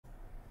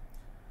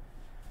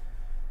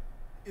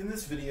In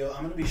this video, I'm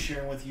going to be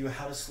sharing with you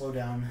how to slow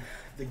down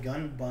the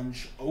gun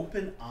bunch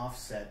open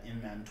offset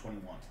in Madden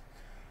 21.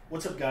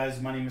 What's up guys,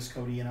 my name is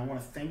Cody and I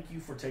want to thank you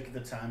for taking the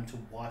time to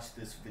watch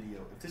this video.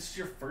 If this is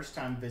your first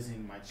time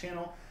visiting my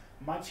channel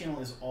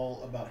is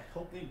all about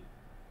helping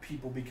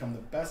people become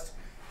the best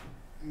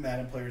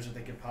Madden players that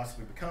they could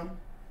possibly become.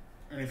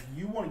 And if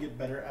you want to get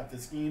better at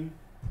this game,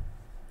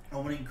 I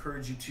want to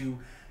encourage you to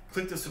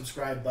click the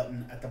subscribe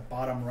button at the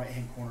bottom right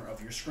hand corner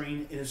of your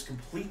screen. It is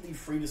completely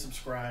free to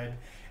subscribe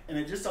and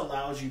it just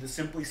allows you to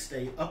simply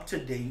stay up to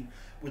date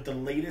with the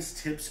latest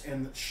tips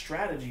and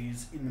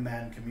strategies in the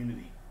Madden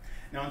community.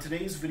 Now in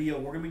today's video,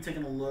 we're going to be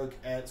taking a look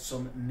at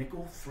some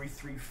nickel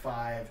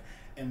 335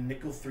 and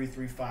nickel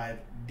 335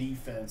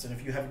 defense. And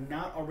if you have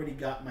not already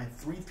got my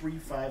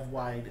 335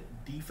 wide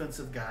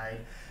defensive guide,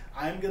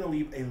 I'm going to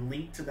leave a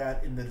link to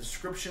that in the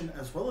description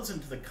as well as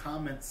into the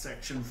comment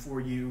section for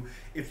you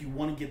if you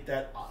want to get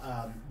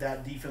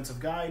that defensive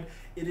guide.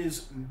 It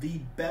is the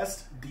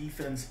best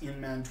defense in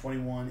Madden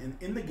 21, and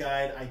in the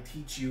guide I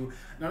teach you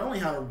not only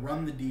how to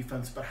run the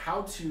defense but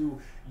how to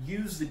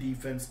use the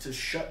defense to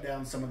shut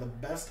down some of the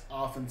best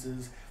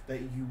offenses that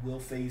you will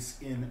face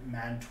in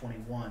Madden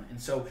 21. And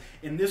so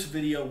in this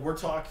video we're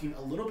talking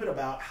a little bit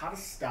about how to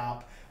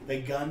stop the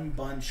gun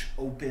bunch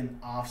open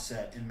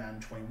offset in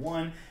Madden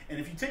 21. And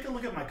if you take a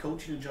look at my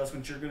coaching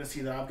adjustments, you're going to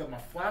see that I've got my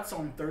flats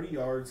on 30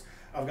 yards,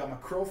 I've got my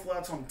curl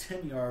flats on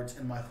 10 yards,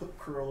 and my hook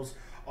curls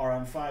are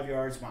on 5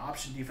 yards. My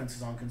option defense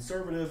is on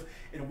conservative,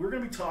 and we're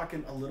going to be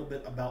talking a little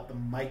bit about the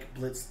Mike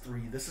Blitz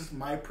 3. This is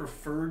my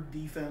preferred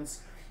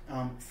defense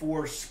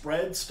for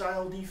spread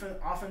style defense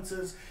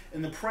offenses,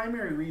 and the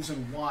primary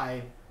reason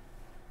why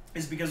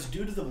is because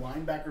due to the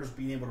linebackers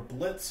being able to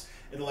blitz,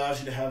 it allows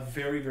you to have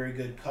very, very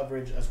good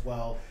coverage as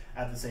well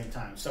at the same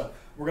time. So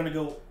we're going to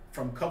go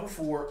from cover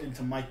 4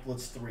 into Mike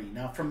Blitz 3.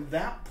 Now from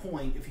that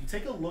point, if you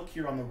take a look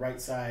here on the right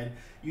side,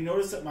 you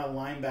notice that my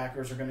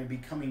linebackers are going to be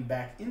coming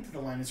back into the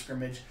line of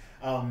scrimmage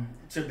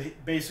to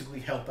basically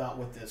help out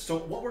with this. So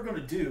what we're going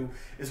to do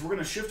is we're going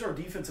to shift our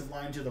defensive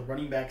line to the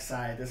running back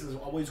side. This is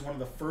always one of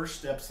the first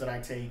steps that I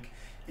take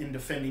in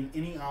defending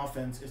any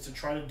offense, is to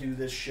try to do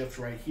this shift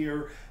right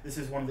here. This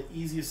is one of the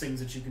easiest things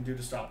that you can do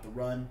to stop the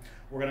run.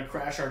 We're going to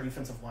crash our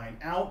defensive line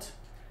out,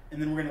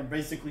 and then we're going to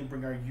basically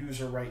bring our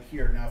user right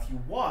here. Now if you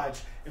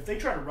watch, if they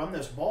try to run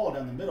this ball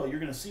down the middle, you're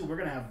going to see we're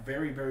going to have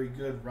very, very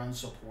good run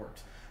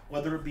support.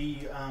 Whether it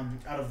be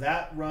out of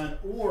that run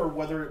or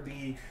whether it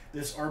be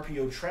this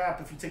RPO trap.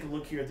 If you take a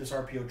look here at this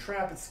RPO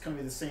trap, it's going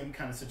to be the same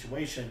kind of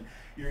situation.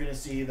 You're going to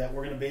see that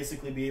we're going to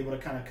basically be able to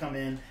kind of come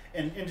in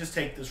and just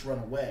take this run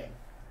away.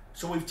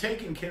 So we've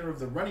taken care of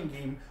the running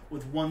game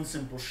with one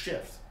simple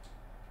shift.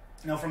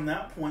 Now from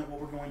that point,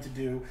 what we're going to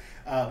do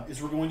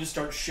is we're going to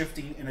start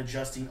shifting and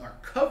adjusting our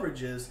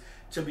coverages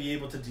to be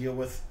able to deal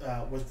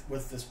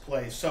with this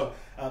play. So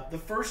the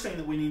first thing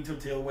that we need to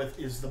deal with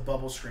is the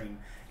bubble screen.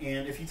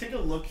 And if you take a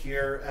look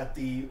here at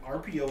the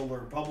RPO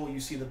alert bubble, you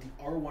see that the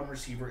R1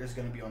 receiver is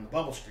going to be on the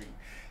bubble screen.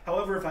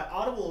 However, if I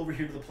audible over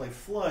here to the play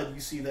flood, you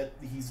see that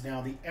he's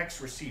now the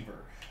X receiver.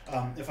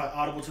 If I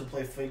audible to the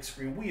play fake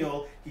screen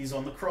wheel, he's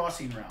on the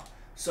crossing route.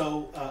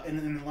 So, and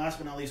then last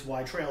but not least,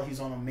 Y trail,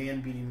 he's on a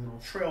man-beating little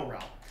trail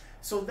route.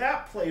 So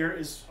that player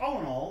is, all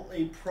in all,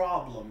 a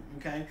problem,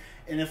 okay?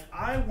 And if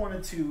I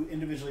wanted to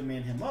individually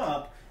man him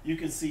up, you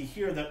can see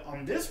here that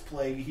on this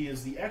play, he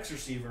is the X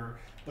receiver,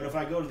 but if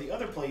I go to the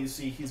other play, you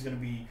see he's going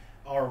to be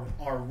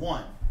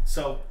R1.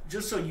 So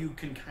just so you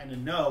can kind of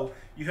know,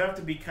 you have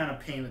to be kind of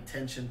paying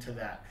attention to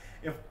that.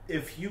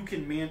 If you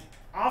can man,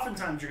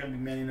 oftentimes you're going to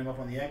be manning him up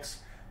on the X,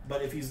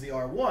 but if he's the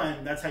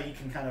R1, that's how you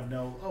can kind of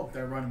know, oh,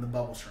 they're running the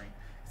bubble screen.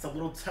 It's a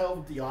little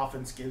tell the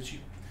offense gives you.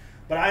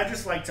 But I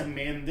just like to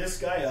man this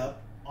guy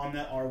up on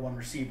that R1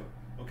 receiver,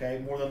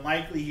 okay? More than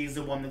likely, he's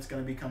the one that's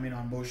going to be coming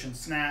on motion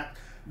snap,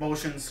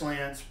 motion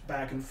slants,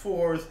 back and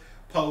forth,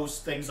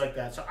 post, things like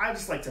that. So I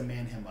just like to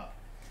man him up.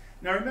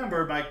 Now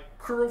remember, my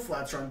curl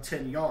flats are on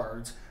 10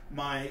 yards.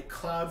 My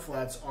cloud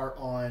flats are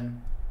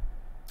on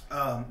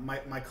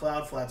my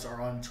cloud flats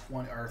are on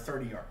 20 or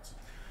 30 yards.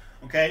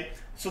 Okay,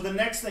 so the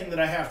next thing that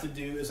I have to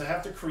do is I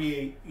have to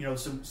create,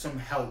 some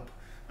help,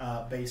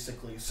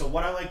 basically. So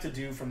what I like to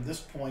do from this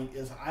point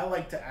is I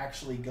like to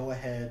actually go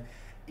ahead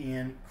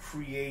and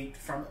create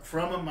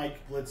from a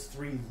Mike Blitz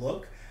 3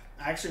 look.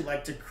 I actually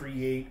like to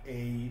create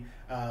a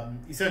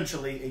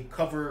essentially a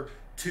cover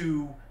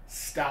 2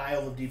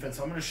 style of defense.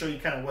 So I'm going to show you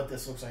kind of what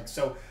this looks like.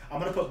 So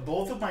I'm going to put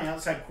both of my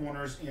outside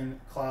corners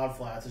in cloud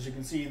flats. As you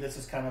can see, this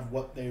is kind of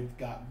what they've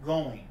got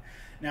going.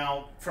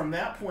 Now, from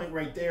that point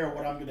right there,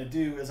 what I'm going to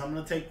do is I'm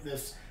going to take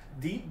this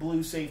deep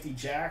blue safety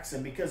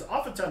Jackson, because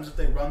oftentimes if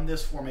they run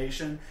this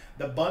formation,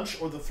 the bunch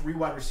or the 3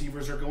 wide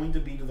receivers are going to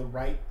be to the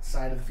right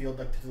side of the field,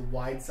 like to the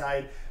wide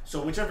side.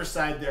 So whichever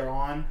side they're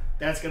on,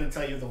 that's going to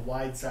tell you the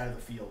wide side of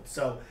the field.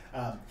 So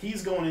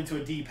he's going into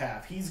a deep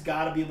half. He's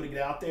got to be able to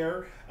get out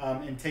there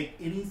and take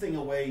anything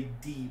away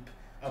deep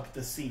up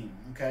the seam,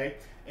 okay?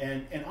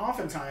 And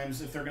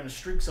oftentimes, if they're going to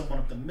streak someone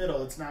up the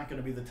middle, it's not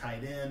going to be the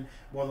tight end.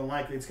 More than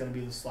likely, it's going to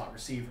be the slot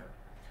receiver.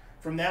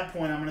 From that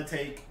point, I'm going to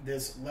take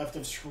this left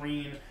of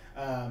screen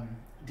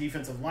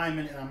defensive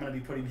lineman, and I'm going to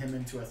be putting him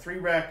into a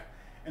 3-rec.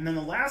 And then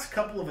the last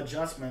couple of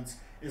adjustments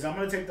is I'm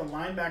going to take the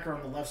linebacker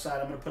on the left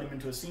side, I'm going to put him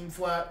into a seam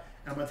flat,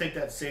 and I'm going to take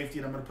that safety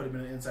and I'm going to put him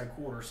in an inside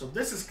quarter. So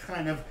this is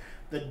kind of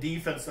the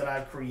defense that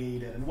I've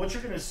created. And what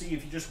you're going to see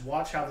if you just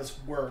watch how this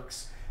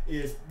works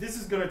is this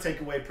is going to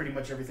take away pretty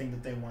much everything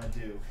that they want to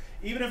do.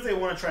 Even if they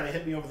want to try to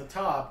hit me over the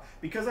top,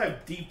 because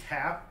I've deep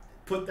half,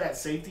 put that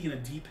safety in a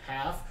deep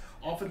half,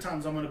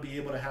 oftentimes I'm going to be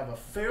able to have a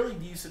fairly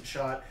decent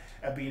shot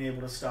at being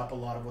able to stop a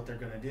lot of what they're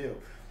going to do.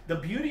 The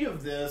beauty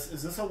of this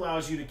is this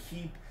allows you to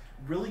keep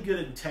really good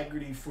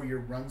integrity for your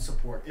run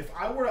support. If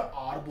I were to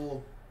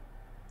audible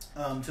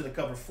to the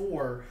cover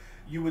 4,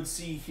 you would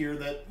see here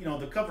that, you know,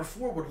 the cover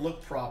 4 would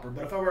look proper,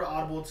 but if I were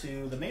audible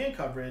to the man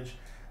coverage,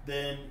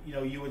 then, you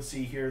know, you would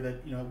see here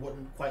that, you know, it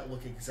wouldn't quite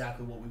look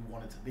exactly what we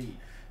want it to be.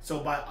 So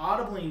by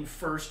audibling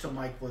first to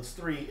Mike Blitz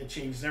 3, it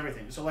changes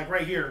everything. So like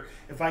right here,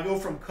 if I go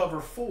from cover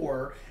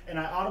 4 and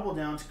I audible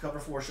down to cover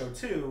 4 show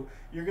 2,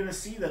 you're going to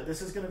see that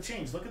this is going to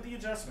change. Look at the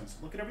adjustments.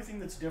 Look at everything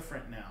that's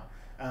different now.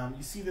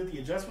 You see that the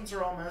adjustments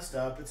are all messed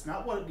up. It's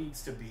not what it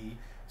needs to be.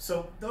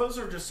 So those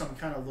are just some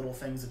kind of little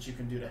things that you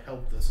can do to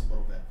help this a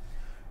little bit.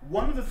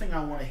 One other thing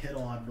I want to hit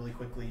on really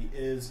quickly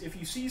is if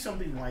you see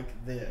something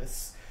like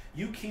this,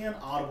 you can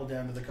audible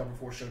down to the cover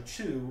 4 show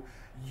 2.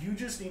 You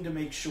just need to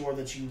make sure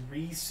that you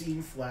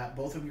re-seam flat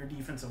both of your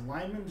defensive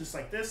linemen, just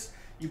like this.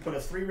 You put a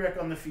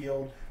 3-rec on the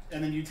field,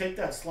 and then you take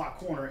that slot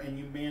corner and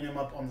you man him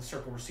up on the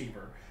circle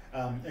receiver.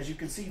 As you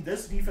can see,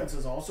 this defense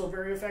is also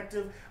very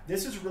effective.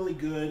 This is really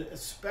good,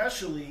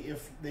 especially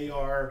if they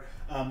are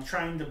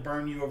trying to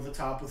burn you over the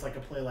top with like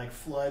a play like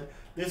flood.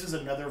 This is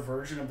another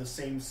version of the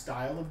same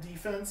style of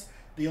defense.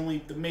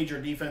 The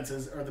major difference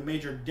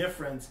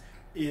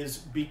is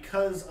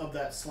because of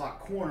that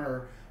slot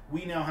corner,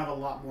 we now have a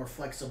lot more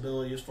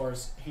flexibility as far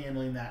as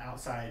handling that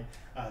outside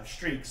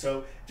streak.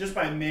 So just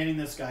by manning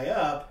this guy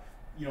up,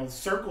 you know, the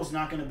circle's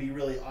not going to be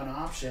really an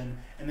option.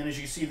 And then as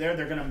you see there,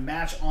 they're going to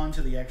match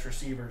onto the X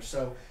receivers.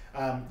 So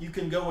you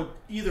can go with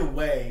either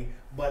way,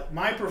 but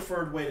my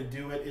preferred way to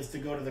do it is to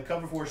go to the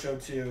cover 4 show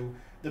 2.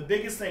 The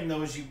biggest thing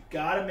though is you've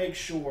got to make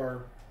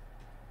sure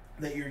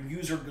that your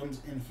user comes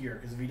in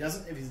here,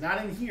 because if he's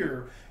not in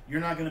here,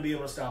 you're not going to be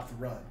able to stop the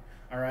run.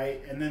 All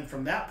right, and then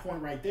from that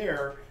point right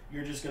there,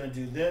 you're just going to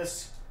do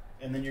this,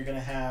 and then you're going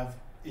to have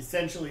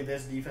essentially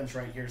this defense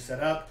right here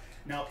set up.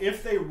 Now,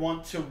 if they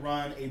want to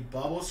run a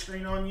bubble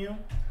screen on you,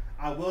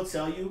 I will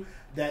tell you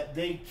that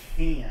they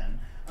can.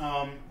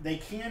 They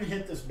can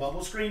hit this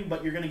bubble screen,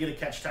 but you're going to get a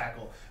catch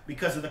tackle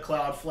because of the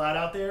cloud flat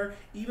out there.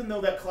 Even though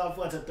that cloud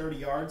flat's at 30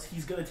 yards,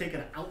 he's going to take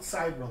an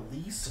outside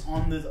release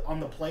on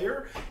the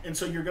player, and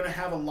so you're going to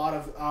have a lot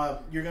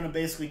of you're going to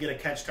basically get a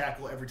catch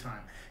tackle every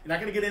time. You're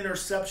not going to get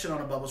interception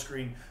on a bubble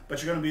screen,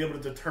 but you're going to be able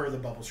to deter the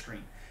bubble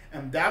screen,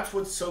 and that's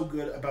what's so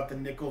good about the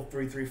nickel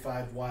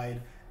 3-3-5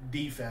 wide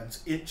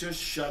defense. It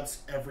just shuts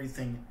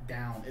everything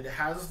down. It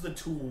has the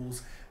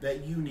tools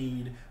that you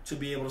need to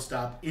be able to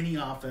stop any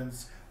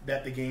offense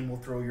that the game will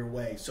throw your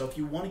way. So if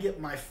you want to get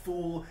my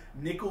full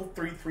nickel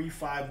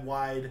 3-3-5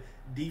 wide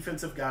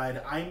defensive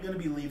guide, I'm going to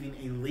be leaving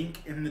a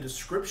link in the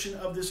description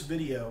of this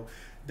video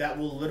that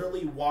will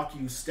literally walk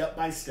you step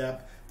by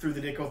step through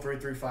the nickel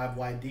 3-3-5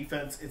 wide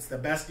defense. It's the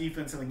best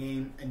defense in the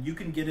game, and you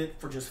can get it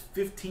for just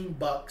 15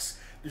 bucks.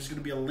 There's going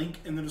to be a link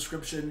in the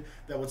description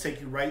that will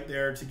take you right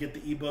there to get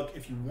the ebook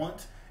if you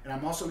want. And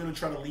I'm also going to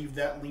try to leave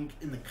that link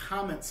in the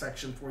comment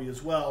section for you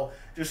as well,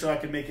 just so I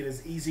can make it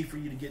as easy for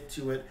you to get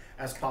to it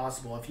as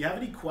possible. If you have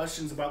any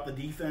questions about the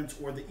defense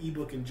or the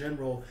ebook in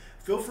general,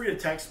 feel free to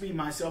text me.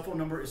 My cell phone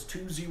number is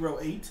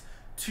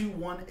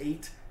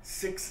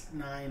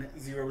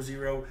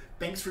 208-218-6900.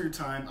 Thanks for your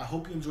time. I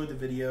hope you enjoyed the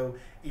video.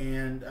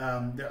 And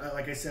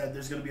like I said,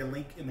 there's going to be a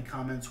link in the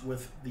comments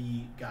with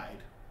the guide.